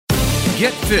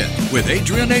Get Fit with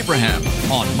Adrian Abraham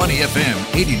on Money FM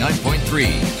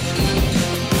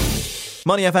 89.3.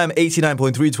 Money FM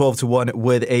 89.3, 12 to 1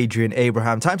 with Adrian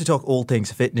Abraham. Time to talk all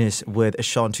things fitness with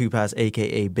Sean Tupas,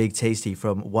 aka Big Tasty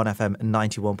from 1FM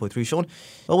 91.3. Sean,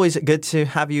 always good to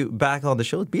have you back on the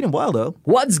show. It's been a while though.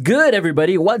 What's good,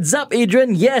 everybody? What's up,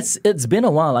 Adrian? Yes, it's been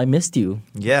a while. I missed you.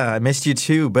 Yeah, I missed you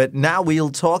too. But now we'll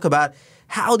talk about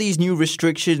how these new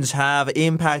restrictions have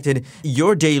impacted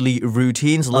your daily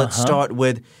routines. Let's start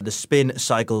with the Spin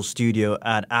Cycle Studio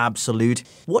at Absolute.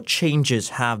 What changes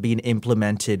have been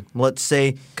implemented, let's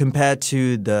say, compared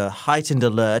to the heightened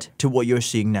alert to what you're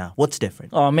seeing now? What's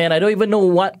different? Oh man, I don't even know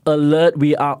what alert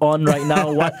we are on right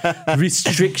now, what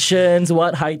restrictions,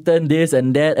 what heightened this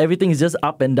and that. Everything is just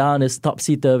up and down. It's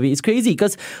topsy-turvy. It's crazy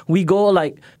because we go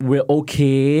like, we're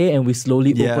okay and we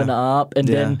slowly open up and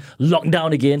then lock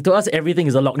down again. To us, everything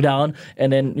is a lockdown,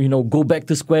 and then go back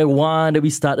to square one, then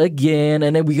we start again,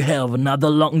 and then we have another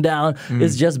lockdown.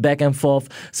 It's just back and forth,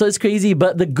 so it's crazy.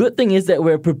 But the good thing is that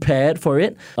we're prepared for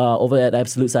it over at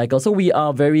Absolute Cycle, so we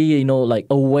are very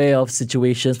aware of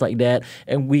situations like that,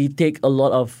 and we take a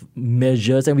lot of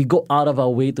measures, and we go out of our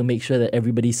way to make sure that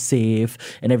everybody's safe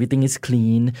and everything is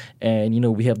clean, and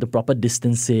we have the proper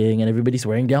distancing and everybody's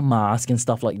wearing their mask and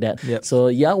stuff like that. So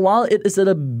yeah, while it is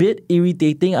a bit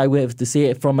irritating, I would have to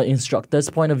say, from an instructor's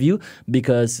point of view,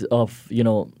 because of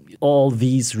all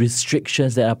these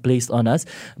restrictions that are placed on us,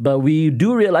 but we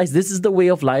do realize this is the way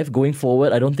of life going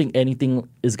forward. I don't think anything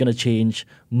is going to change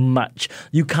much.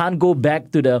 You can't go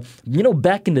back to the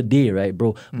back in the day, right,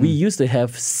 bro? We used to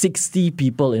have 60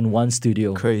 people in one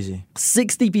studio. Crazy.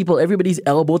 60 people, everybody's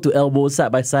elbow to elbow,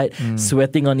 side by side,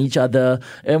 sweating on each other,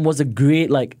 and was a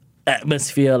great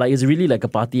atmosphere. It's really like a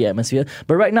party atmosphere.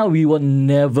 But right now we will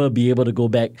never be able to go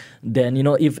back then.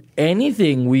 If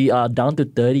anything, we are down to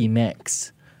 30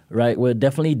 max, right? We're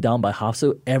definitely down by half.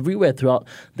 So everywhere throughout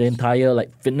the entire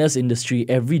fitness industry,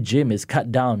 every gym is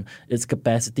cut down its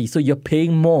capacity, so you're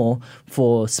paying more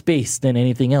for space than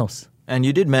anything else. And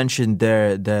you did mention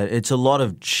there that it's a lot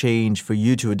of change for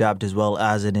you to adapt as well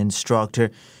as an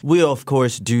instructor. We, of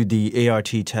course, do the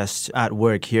ART tests at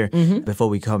work here before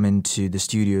we come into the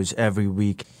studios every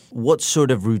week. What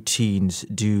sort of routines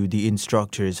do the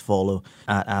instructors follow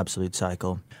at Absolute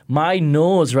Cycle? My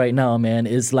nose right now, man,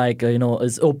 is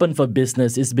is open for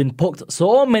business. It's been poked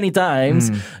so many times.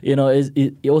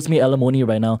 It owes me alimony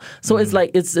right now. So it's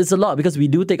a lot, because we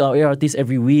do take our ARTs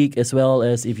every week, as well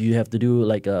as if you have to do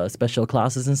special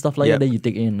classes and stuff like that, then you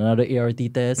take in another ART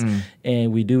test,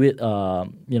 and we do it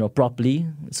properly.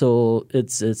 So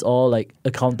it's all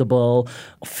accountable,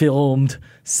 filmed,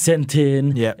 sent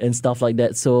in, and stuff like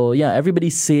that. So yeah,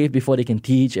 everybody's safe before they can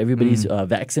teach. Everybody's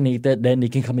vaccinated, then they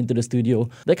can come into the studio.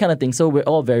 That kind of thing. So we're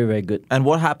all very, very good. And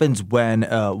what happens when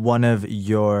one of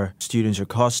your students or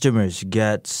customers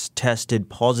gets tested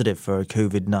positive for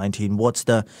COVID-19? What's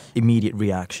the immediate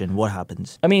reaction? What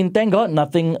happens? I mean, thank God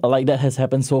nothing like that has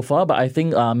happened so far, but I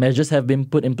think measures have been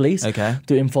put in place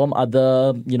to inform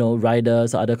other,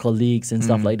 riders, other colleagues and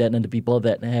stuff like that, and the people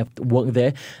that have worked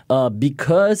there.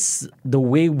 Because the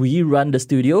way we run the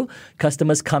studio,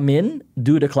 customers come in,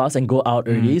 do the class, and go out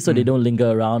early, so they don't linger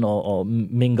around or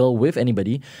mingle with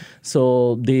anybody.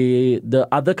 So the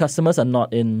other customers are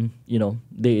not in,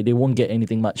 they won't get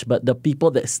anything much. But the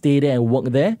people that stay there and work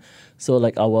there,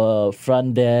 so our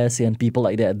front desk and people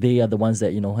like that, they are the ones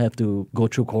that, have to go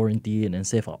through quarantine and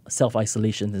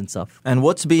self-isolation and stuff. And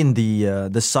what's been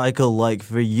the cycle like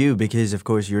for you? Because, of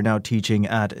course, you're now teaching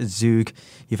at Zouk.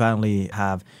 You finally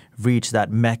have reached that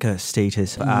mecca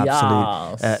status of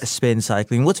Absolute Spin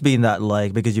Cycling. What's been that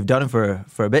like? Because you've done it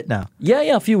for a bit now.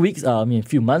 Yeah, a few weeks, a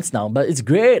few months now, but it's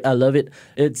great. I love it.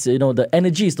 It's, the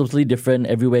energy is totally different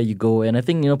everywhere you go, and I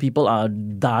think, people are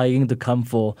dying to come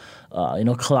for,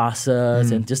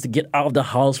 classes and just to get out of the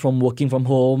house from working from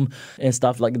home and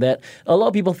stuff like that. A lot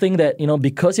of people think that,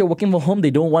 because you're working from home, they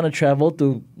don't want to travel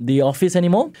to the office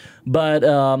anymore. But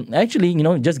actually,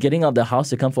 just getting out of the house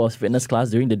to come for a fitness class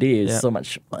during the day is so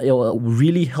much. It will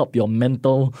really help your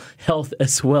mental health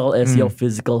as well as your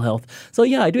physical health. So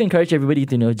yeah, I do encourage everybody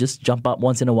to just jump up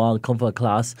once in a while, come for a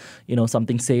class,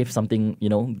 something safe, something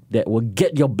that will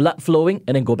get your blood flowing,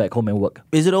 and then go back home and work.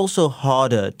 Is it also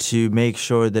harder to make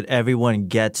sure that everyone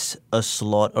gets a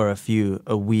slot or a few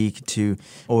a week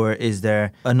or is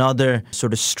there another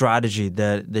sort of strategy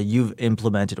that you've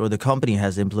implemented or the company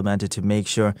has implemented to make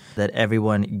sure that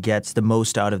everyone gets the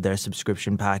most out of their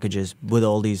subscription packages with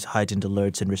all these heightened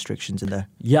alerts and restrictions in there?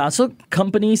 Yeah, so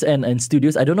companies and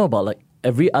studios, I don't know about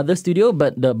every other studio,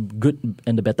 but the good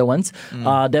and the better ones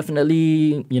are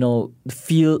definitely,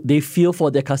 feel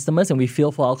for their customers and we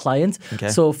feel for our clients. Okay.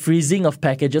 So freezing of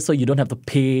packages so you don't have to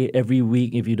pay every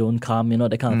week if you don't come,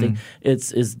 that kind of thing.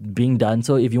 It's being done.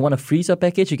 So if you want to freeze your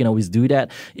package, you can always do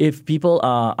that. If people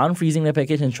are unfreezing their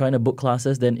package and trying to book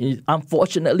classes, then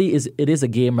unfortunately it is a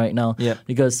game right now. Yeah.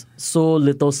 Because so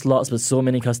little slots but so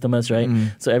many customers, right?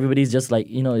 So everybody's just like,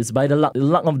 it's by the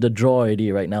luck of the draw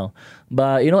already right now.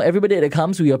 But, everybody that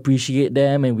comes, we appreciate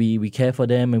them and we care for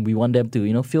them and we want them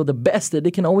to, feel the best that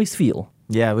they can always feel.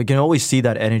 Yeah, we can always see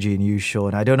that energy in you,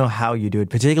 Sean. I don't know how you do it,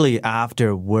 particularly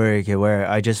after work, where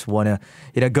I just want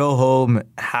to, go home,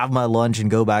 have my lunch,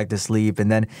 and go back to sleep. And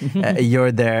then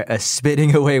you're there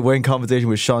spitting away. We're in conversation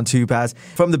with Sean Tupas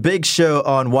from The Big Show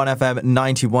on 1FM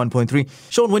 91.3.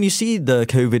 Sean, when you see the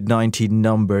COVID-19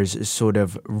 numbers sort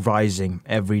of rising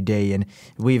every day, and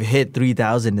we've hit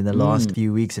 3,000 in the last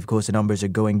few weeks, of course, the numbers are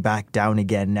going back down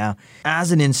again now.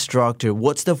 As an instructor,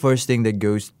 what's the first thing that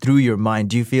goes through your mind?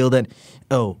 Do you feel that,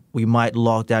 we might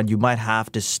lock down, you might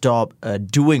have to stop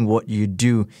doing what you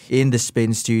do in the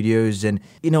spin studios, and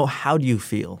how do you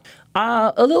feel?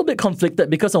 A little bit conflicted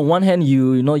because on one hand,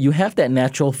 you have that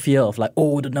natural fear of like,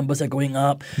 the numbers are going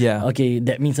up. Yeah. Okay,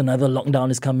 that means another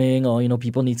lockdown is coming, or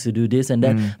people need to do this and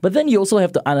that. But then you also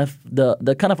have to have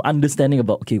the kind of understanding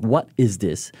about, okay, what is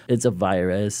this? It's a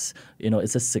virus.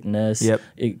 It's a sickness. Yep.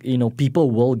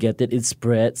 People will get it. It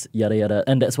spreads. Yada yada.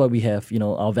 And that's why we have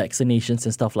our vaccinations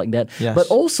and stuff like that. Yes. But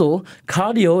also,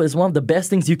 cardio is one of the best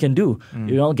things you can do.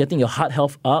 Getting your heart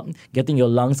health up, getting your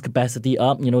lungs capacity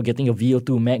up. Getting your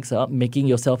VO2 max up, making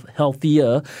yourself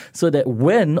healthier, so that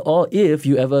when or if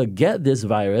you ever get this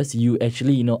virus, you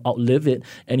actually outlive it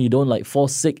and you don't fall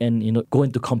sick and go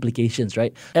into complications.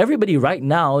 Right? Everybody right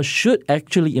now should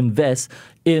actually invest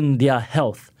in their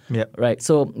health. Yeah. Right.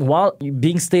 So while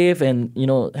being safe and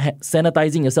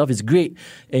sanitizing yourself is great,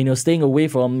 and staying away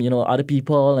from other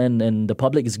people and the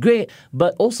public is great,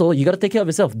 but also you got to take care of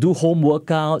yourself. Do home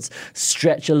workouts,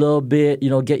 stretch a little bit.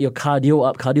 Get your cardio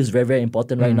up. Cardio is very, very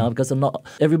important right now because not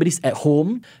everybody's at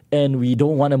home and we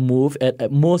don't want to move. At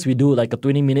most, we do like a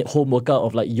 20-minute home workout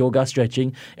of like yoga,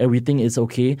 stretching, and we think it's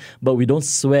okay. But we don't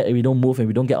sweat and we don't move and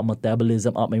we don't get our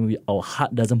metabolism up and our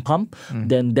heart doesn't pump.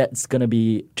 Then that's gonna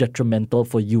be detrimental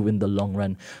for you in the long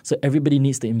run. So everybody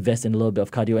needs to invest in a little bit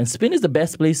of cardio, and spin is the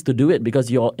best place to do it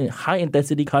because you're in high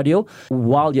intensity cardio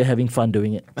while you're having fun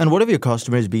doing it. And what have your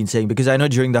customers been saying? Because I know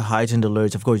during the heightened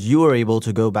alerts, of course, you were able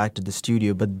to go back to the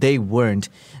studio, but they weren't.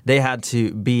 They had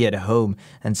to be at home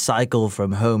and cycle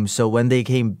from home. So when they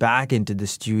came back into the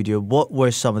studio, what were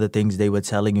some of the things they were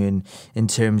telling you in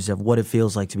terms of what it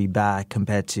feels like to be back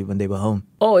compared to when they were home?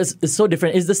 Oh, it's so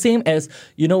different. It's the same as,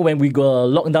 when we go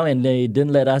locked down and they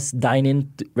didn't let us dine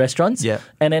in restaurants. Yeah.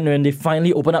 And then when they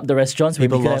finally open up the restaurants,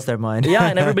 people lost their mind. Yeah,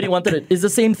 and everybody wanted it. It's the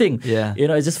same thing. Yeah.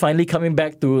 It's just finally coming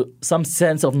back to some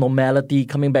sense of normality,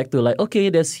 coming back to like, okay,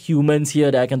 there's humans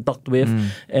here that I can talk with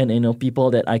and,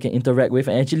 people that I can interact with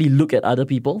and actually look at other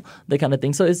people, that kind of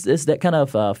thing. So it's that kind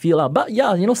of feel out. But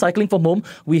yeah, cycling from home,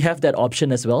 we have that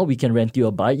option as well. We can rent you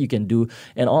a bike, you can do,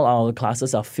 and all our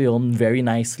classes are filmed very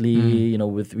nicely,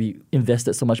 we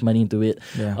invested so much money into it.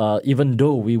 Yeah. Even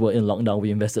though we were in lockdown,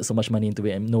 we invested so much money into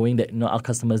it, and knowing that our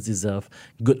customers deserve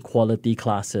good quality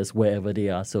classes wherever they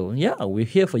are. So yeah, we're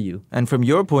here for you. And from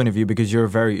your point of view, because you're a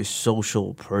very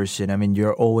social person, I mean,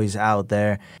 you're always out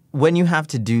there. When you have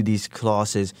to do these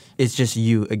classes, it's just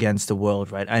you against the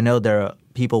world, right? I know there are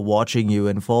people watching you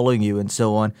and following you and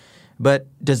so on. But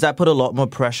does that put a lot more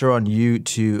pressure on you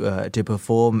to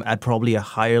perform at probably a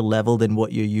higher level than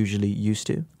what you're usually used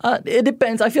to? It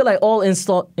depends. I feel like all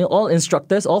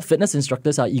instructors, all fitness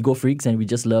instructors are ego freaks, and we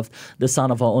just love the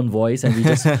sound of our own voice, and we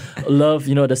just love,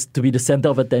 to be the center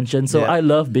of attention. So I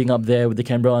love being up there with the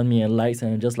camera on me and lights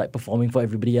and just like performing for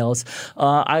everybody else.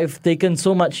 I've taken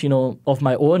so much, of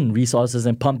my own resources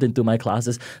and pumped into my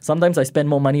classes. Sometimes I spend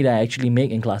more money than I actually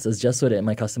make in classes just so that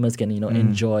my customers can,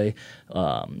 enjoy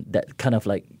that kind of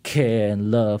like care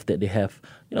and love that they have.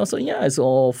 So yeah, it's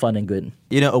all fun and good.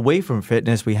 Away from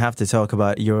fitness, we have to talk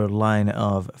about your line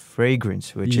of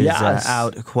fragrance, which is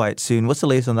out quite soon. What's the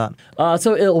latest on that?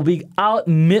 So it'll be out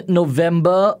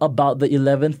mid-November, about the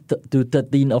 11th to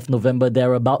 13th of November,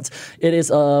 thereabouts. It is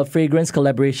a fragrance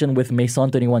collaboration with Maison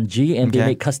 21G, and they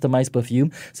make customized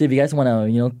perfume. So if you guys want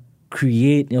to,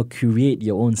 curate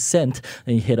your own scent,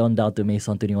 and you head on down to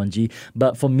Maison 21G.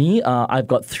 But for me, I've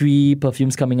got 3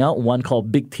 perfumes coming out. One called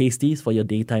Big Tasties for your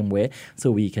daytime wear,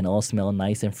 so we can all smell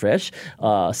nice and fresh.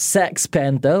 Sex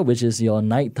Panther, which is your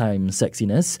nighttime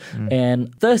sexiness,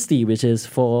 and Thirsty, which is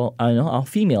for our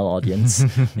female audience.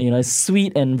 It's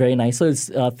sweet and very nice. So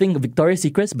it's think Victoria's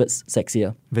Secrets but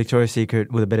sexier. Victoria's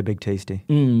Secret with a bit of Big Tasty.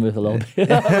 With a little bit.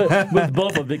 With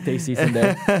both of Big Tasties in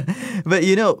there. But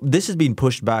this has been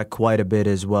pushed back quite a bit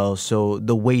as well. So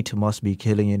the weight must be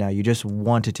killing you now. You just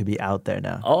want it to be out there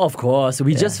now. Oh, of course.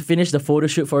 We just finished the photo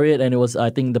shoot for it, and I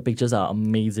think the pictures are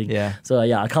amazing. Yeah. So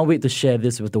I can't wait to share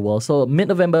this with the world. So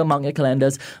mid-November, mark your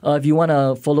calendars. If you want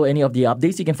to follow any of the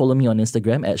updates, you can follow me on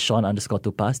Instagram at Sean_Tupaz,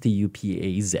 Tupaz.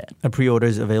 Are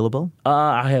pre-orders available?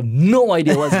 I have no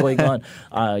idea what's going on.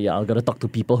 I've got to talk to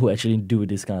people who actually do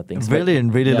this kind of things.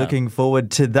 Brilliant. Really looking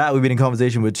forward to that. We've been in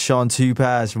conversation with Sean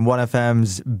Tupaz from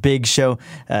 1FM's Big Show.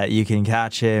 You can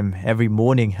catch him every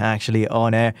morning, actually,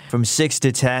 on air from 6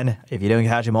 to 10. If you don't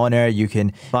catch him on air, you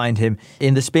can find him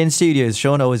in the Spin Studios.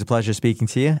 Sean, always a pleasure speaking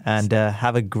to you, and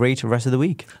have a great rest of the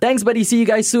week. Thanks, buddy. See you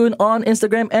guys soon on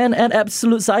Instagram and at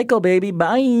Absolute Cycle, baby.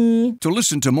 Bye. To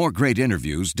listen to more great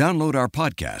interviews, download our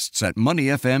podcasts at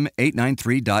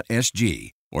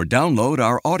moneyfm893.sg or download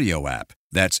our audio app.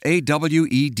 That's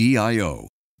AWEDIO.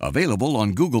 Available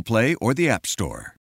on Google Play or the App Store.